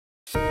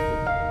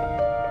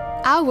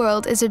Our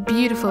world is a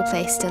beautiful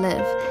place to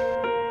live.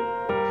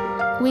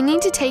 We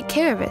need to take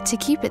care of it to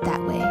keep it that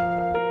way.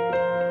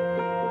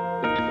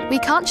 We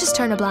can't just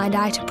turn a blind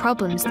eye to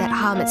problems that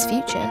harm its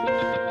future.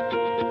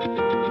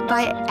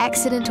 By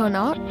accident or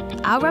not,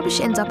 our rubbish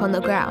ends up on the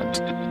ground.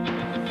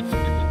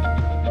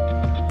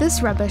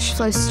 This rubbish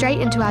flows straight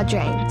into our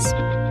drains.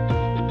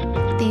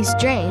 These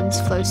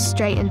drains flow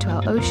straight into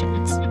our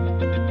oceans.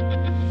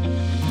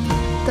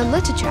 The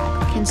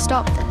LittaTrap can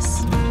stop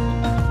this.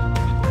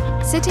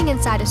 Sitting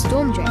inside a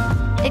storm drain,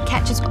 it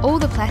catches all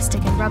the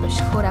plastic and rubbish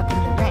caught up in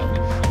the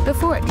rain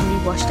before it can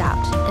be washed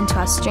out into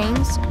our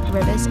streams,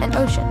 rivers and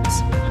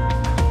oceans.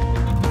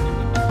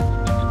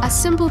 A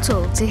simple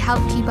tool to help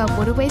keep our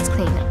waterways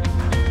cleaner.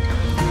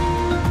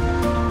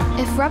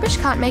 If rubbish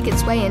can't make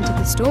its way into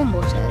the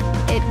stormwater,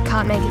 it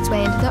can't make its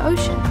way into the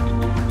ocean.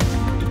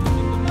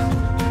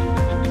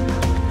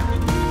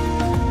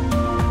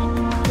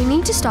 We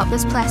need to stop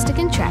this plastic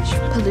and trash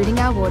polluting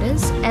our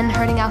waters and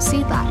hurting our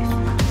sea life.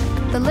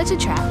 The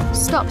LittaTrap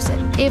stops it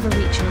ever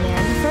reaching there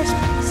in the first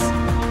place.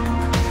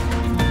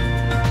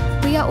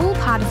 We are all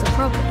part of the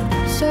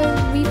problem, so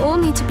we all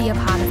need to be a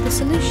part of the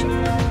solution.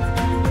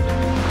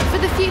 For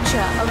the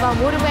future of our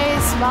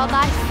waterways,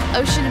 wildlife,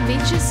 ocean and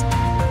beaches,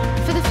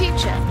 for the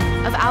future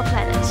of our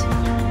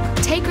planet,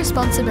 take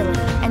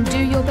responsibility and do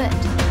your bit.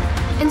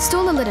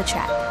 Install a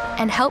LittaTrap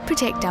and help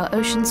protect our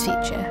ocean's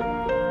future.